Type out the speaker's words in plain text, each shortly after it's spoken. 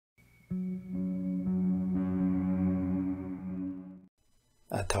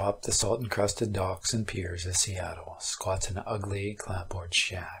Atop the salt-encrusted docks and piers of Seattle squats an ugly clapboard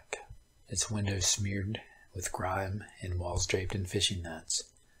shack, its windows smeared with grime and walls draped in fishing nets.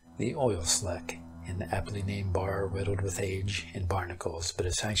 The oil slick in the aptly named bar riddled with age and barnacles, but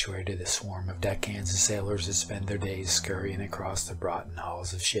a sanctuary to the swarm of deckhands and sailors that spend their days scurrying across the rotten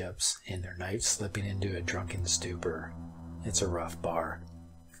hulls of ships and their nights slipping into a drunken stupor. It's a rough bar,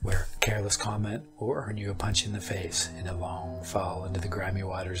 where a careless comment will earn you a punch in the face and a long fall into the grimy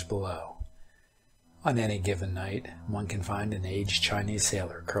waters below. On any given night, one can find an aged Chinese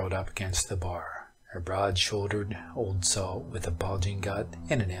sailor curled up against the bar, a broad-shouldered old salt with a bulging gut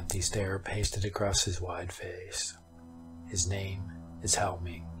and an empty stare pasted across his wide face. His name is Hao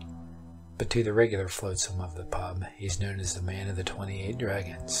Ming, but to the regular flotsam of the pub, he's known as the man of the 28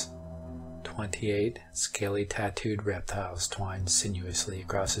 dragons. 28 scaly tattooed reptiles twine sinuously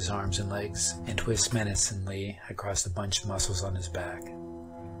across his arms and legs and twist menacingly across the bunched muscles on his back.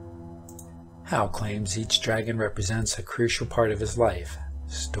 Hal claims each dragon represents a crucial part of his life,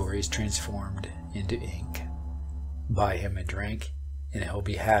 stories transformed into ink. Buy him a drink, and he'll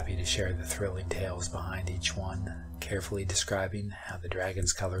be happy to share the thrilling tales behind each one, carefully describing how the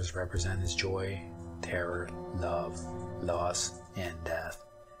dragon's colors represent his joy, terror, love, loss, and death.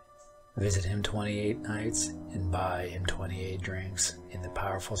 Visit him 28 nights and buy him 28 drinks, and the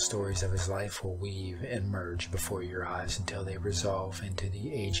powerful stories of his life will weave and merge before your eyes until they resolve into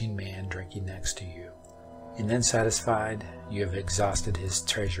the aging man drinking next to you. And then, satisfied you have exhausted his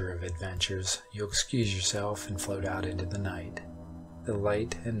treasure of adventures, you'll excuse yourself and float out into the night. The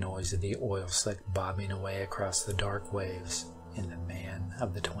light and noise of the oil slick bobbing away across the dark waves, and the man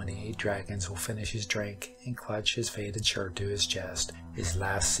of the 28 dragons will finish his drink and clutch his faded shirt to his chest, his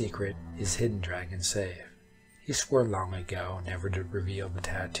last secret, his hidden dragon safe. He swore long ago never to reveal the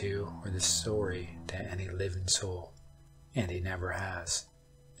tattoo or the story to any living soul, and he never has,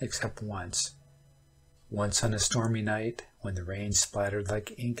 except once. Once on a stormy night, when the rain splattered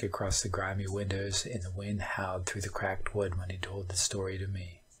like ink across the grimy windows and the wind howled through the cracked wood when he told the story to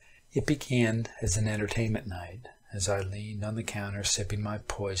me. It began as an entertainment night, as I leaned on the counter sipping my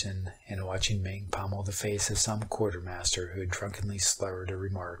poison and watching Ming pommel the face of some quartermaster who had drunkenly slurred a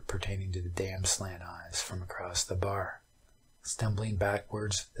remark pertaining to the damn slant eyes from across the bar. Stumbling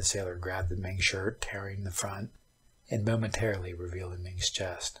backwards, the sailor grabbed the Ming shirt, tearing the front, and momentarily revealing Ming's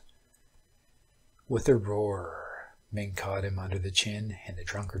chest. With a roar, Ming caught him under the chin, and the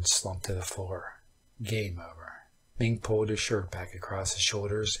drunkard slumped to the floor. Game over. Ming pulled his shirt back across his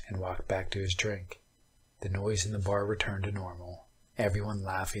shoulders and walked back to his drink. The noise in the bar returned to normal, everyone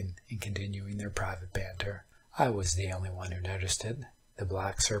laughing and continuing their private banter. I was the only one who noticed it. The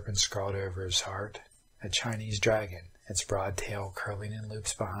black serpent scrawled over his heart, a Chinese dragon, its broad tail curling in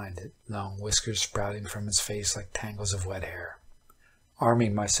loops behind it, long whiskers sprouting from its face like tangles of wet hair.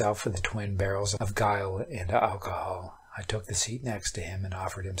 Arming myself with the twin barrels of guile and alcohol, I took the seat next to him and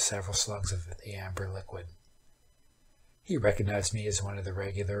offered him several slugs of the amber liquid. He recognized me as one of the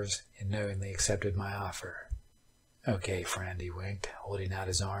regulars and knowingly accepted my offer. "Okay, friend," he winked, holding out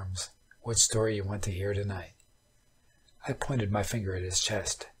his arms. "What story you want to hear tonight?" I pointed my finger at his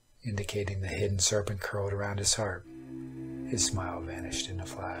chest, indicating the hidden serpent curled around his heart. His smile vanished in a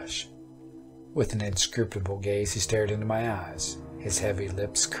flash. With an inscrutable gaze, he stared into my eyes. His heavy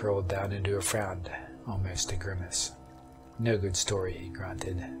lips curled down into a frown, almost a grimace. "No good story," he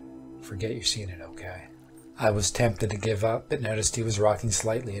grunted. "Forget you've seen it, okay?" I was tempted to give up, but noticed he was rocking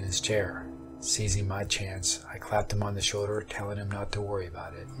slightly in his chair. Seizing my chance, I clapped him on the shoulder, telling him not to worry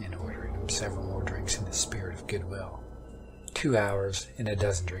about it, and ordering him several more drinks in the spirit of goodwill. 2 hours and a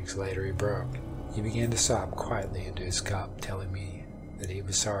dozen drinks later, he broke. He began to sob quietly into his cup, telling me that he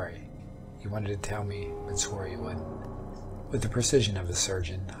was sorry. He wanted to tell me, but swore he wouldn't. With the precision of a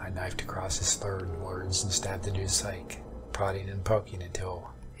surgeon, I knifed across his slurred words and stabbed into his psyche, prodding and poking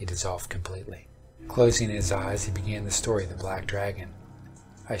until he dissolved completely. Closing his eyes, he began the story of the Black Dragon.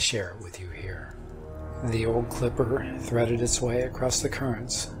 I share it with you here. The old clipper threaded its way across the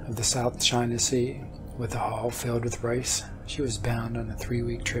currents of the South China Sea. With a hull filled with rice, she was bound on a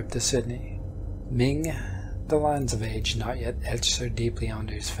 3-week trip to Sydney. Ming, the lines of age not yet etched so deeply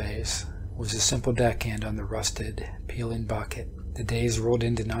onto his face, was a simple deckhand on the rusted, peeling bucket. The days rolled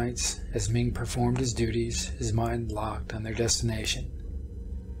into nights. As Ming performed his duties, his mind locked on their destination.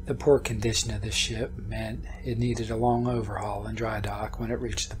 The poor condition of the ship meant it needed a long overhaul and dry dock when it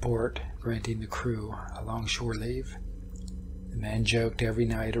reached the port, granting the crew a long-shore leave. The men joked every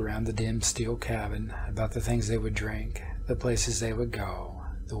night around the dim steel cabin about the things they would drink, the places they would go,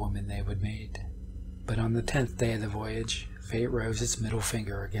 the women they would meet. But on the 10th day of the voyage, fate rose its middle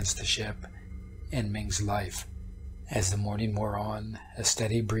finger against the ship and Ming's life. As the morning wore on, a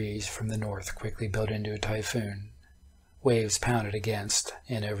steady breeze from the north quickly built into a typhoon. Waves pounded against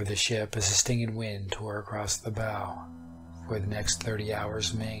and over the ship as a stinging wind tore across the bow. For the next 30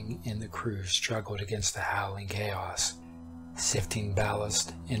 hours, Ming and the crew struggled against the howling chaos, sifting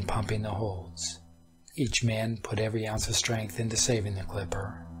ballast and pumping the holds. Each man put every ounce of strength into saving the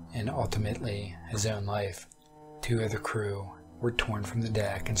clipper, and ultimately his own life. 2 of the crew were torn from the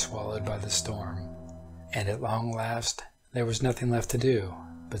deck and swallowed by the storm. And at long last, there was nothing left to do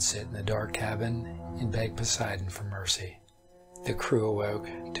but sit in the dark cabin and beg Poseidon for mercy. The crew awoke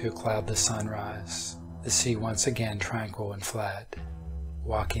to a cloudless sunrise, the sea once again tranquil and flat.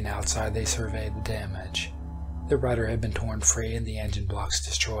 Walking outside, they surveyed the damage. The rudder had been torn free and the engine blocks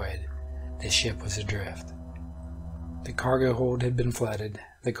destroyed. The ship was adrift. The cargo hold had been flooded,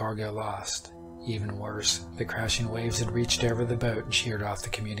 the cargo lost. Even worse, the crashing waves had reached over the boat and sheared off the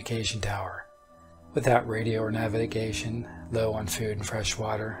communication tower. Without radio or navigation, low on food and fresh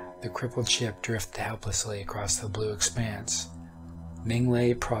water, the crippled ship drifted helplessly across the blue expanse. Ming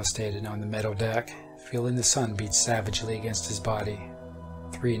lay prostrated on the metal deck, feeling the sun beat savagely against his body.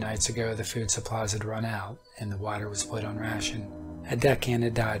 3 nights ago, the food supplies had run out, and the water was put on ration. A deckhand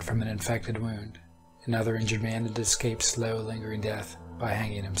had died from an infected wound. Another injured man had escaped slow, lingering death by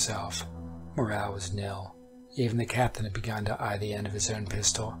hanging himself. Morale was nil. Even the captain had begun to eye the end of his own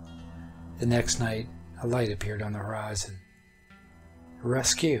pistol. The next night, a light appeared on the horizon.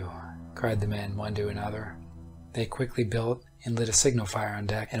 "Rescue!" cried the men, one to another. They quickly built and lit a signal fire on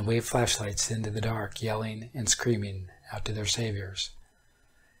deck and waved flashlights into the dark, yelling and screaming out to their saviors.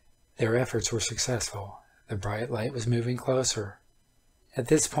 Their efforts were successful. The bright light was moving closer. At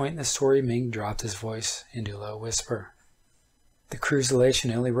this point in the story, Ming dropped his voice into a low whisper. The crew's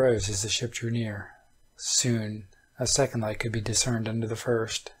elation only rose as the ship drew near. Soon, a second light could be discerned under the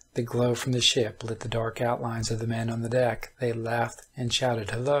first. The glow from the ship lit the dark outlines of the men on the deck. They laughed and shouted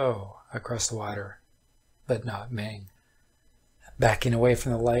 "Hello!" across the water, but not Ming. Backing away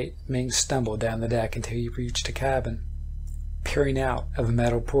from the light, Ming stumbled down the deck until he reached a cabin. Peering out of a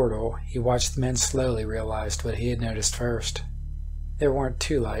metal portal, he watched the men slowly realize what he had noticed first. There weren't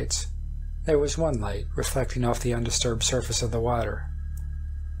 2 lights. There was 1 light, reflecting off the undisturbed surface of the water.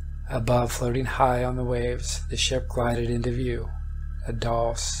 Above, floating high on the waves, the ship glided into view. A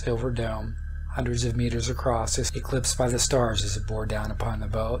dull silver dome, hundreds of meters across, eclipsed by the stars as it bore down upon the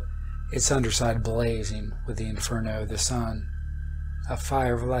boat, its underside blazing with the inferno of the sun. A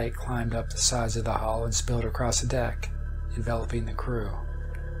fire of light climbed up the sides of the hull and spilled across the deck, enveloping the crew.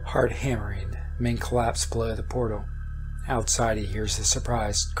 Heart hammering, Ming collapsed below the portal. Outside, he hears the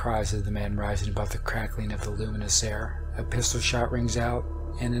surprised cries of the men rising above the crackling of the luminous air. A pistol shot rings out,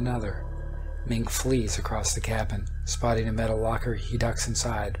 and another. Ming flees across the cabin. Spotting a metal locker, he ducks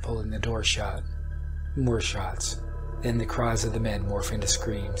inside, pulling the door shut. More shots. Then the cries of the men morph into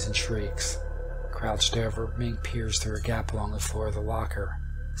screams and shrieks. Crouched over, Ming peers through a gap along the floor of the locker.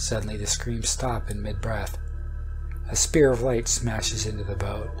 Suddenly the screams stop in mid-breath. A spear of light smashes into the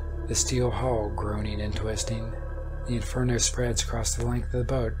boat, the steel hull groaning and twisting. The inferno spreads across the length of the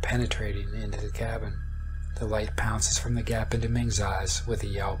boat, penetrating into the cabin. The light pounces from the gap into Ming's eyes. With a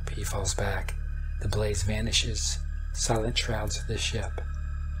yelp, he falls back. The blaze vanishes. Silent shrouds the ship.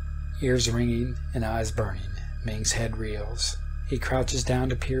 Ears ringing and eyes burning, Ming's head reels. He crouches down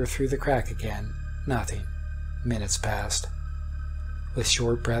to peer through the crack again. Nothing. Minutes passed. With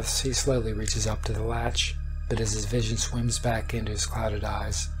short breaths, he slowly reaches up to the latch, but as his vision swims back into his clouded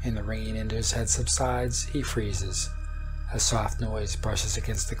eyes and the ringing into his head subsides, he freezes. A soft noise brushes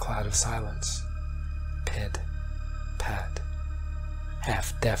against the cloud of silence. Pit, pat.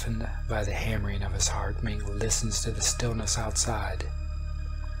 Half deafened by the hammering of his heart, Ming listens to the stillness outside.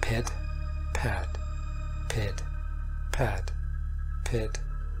 Pit, pat, pit, pat, pit,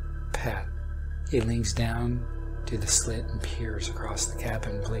 pat. He leans down to the slit and peers across the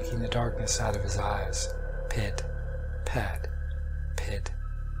cabin, blinking the darkness out of his eyes. Pit, pat, pit,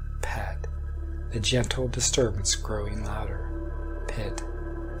 pat. The gentle disturbance growing louder. Pit,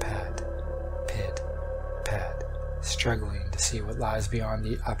 pat, pit, pat. Struggling to see what lies beyond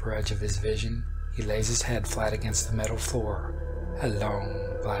the upper edge of his vision, he lays his head flat against the metal floor. A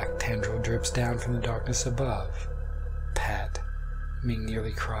long, black tendril drips down from the darkness above. Pat. Ming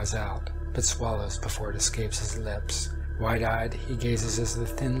nearly cries out, but swallows before it escapes his lips. Wide-eyed, he gazes as the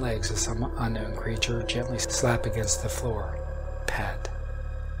thin legs of some unknown creature gently slap against the floor. Pat.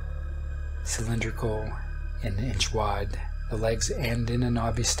 Cylindrical and an inch wide, the legs end in a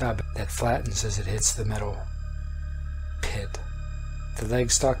knobby stub that flattens as it hits the metal. Pit. The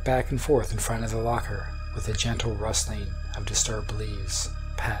legs stalk back and forth in front of the locker, with a gentle rustling of disturbed leaves.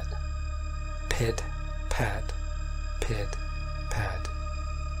 Pat. Pit. Pat. Pit, pat,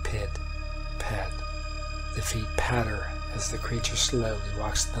 pit, pat. The feet patter as the creature slowly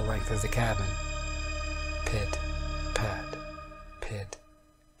walks the length of the cabin. Pit, pat, pit,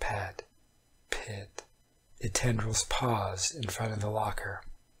 pat, pit. The tendrils pause in front of the locker.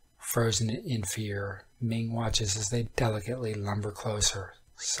 Frozen in fear, Ming watches as they delicately lumber closer.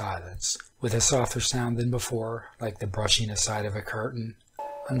 Silence. With a softer sound than before, like the brushing aside of a curtain,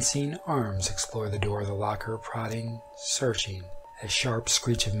 unseen arms explore the door of the locker, prodding, searching. A sharp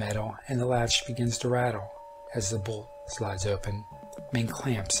screech of metal, and the latch begins to rattle. As the bolt slides open, Ming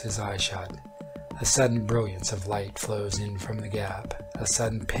clamps his eyes shut. A sudden brilliance of light flows in from the gap. A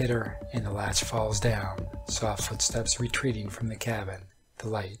sudden pitter, and the latch falls down. Soft footsteps retreating from the cabin. The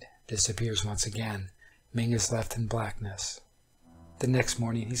light disappears once again. Ming is left in blackness. The next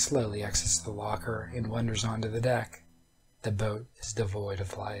morning he slowly exits the locker and wanders onto the deck. The boat is devoid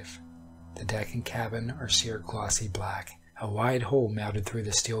of life. The deck and cabin are seared glossy black. A wide hole melted through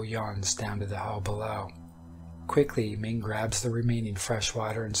the steel yawns down to the hull below. Quickly, Ming grabs the remaining fresh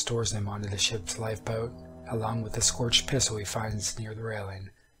water and stores them onto the ship's lifeboat, along with the scorched pistol he finds near the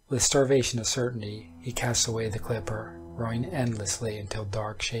railing. With starvation a certainty, he casts away the clipper, rowing endlessly until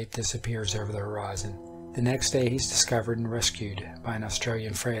dark shape disappears over the horizon. The next day he's discovered and rescued by an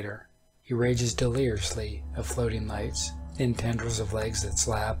Australian freighter. He rages deliriously of floating lights, thin tendrils of legs that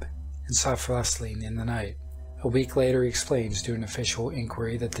slap, and soft rustling in the night. A week later he explains to an official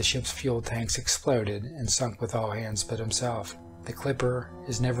inquiry that the ship's fuel tanks exploded and sunk with all hands but himself. The clipper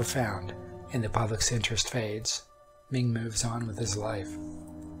is never found, and the public's interest fades. Ming moves on with his life.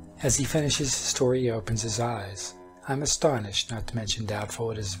 As he finishes his story, he opens his eyes. I'm astonished, not to mention doubtful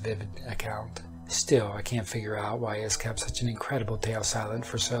at his vivid account. Still, I can't figure out why he has kept such an incredible tale silent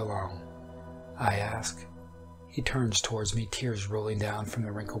for so long. I ask. He turns towards me, tears rolling down from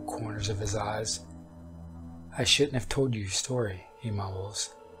the wrinkled corners of his eyes. I shouldn't have told you your story, he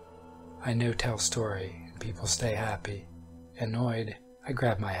mumbles. I no tell story, and people stay happy. Annoyed, I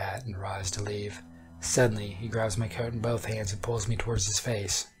grab my hat and rise to leave. Suddenly, he grabs my coat in both hands and pulls me towards his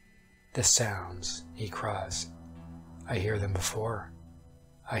face. The sounds, he cries. I hear them before.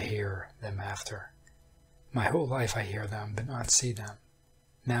 I hear them after. My whole life I hear them, but not see them.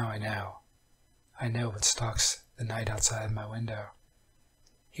 Now I know. I know what stalks the night outside my window.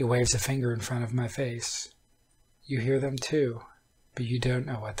 He waves a finger in front of my face. You hear them too, but you don't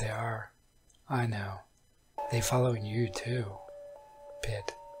know what they are. I know. They follow you too.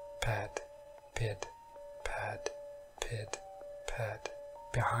 Pit, pat, pit, pat, pit, pat.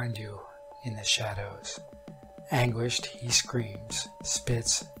 Behind you, in the shadows. Anguished, he screams,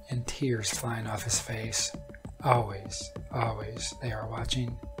 spits, and tears flying off his face. Always, always, they are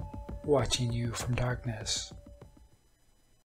watching you from darkness.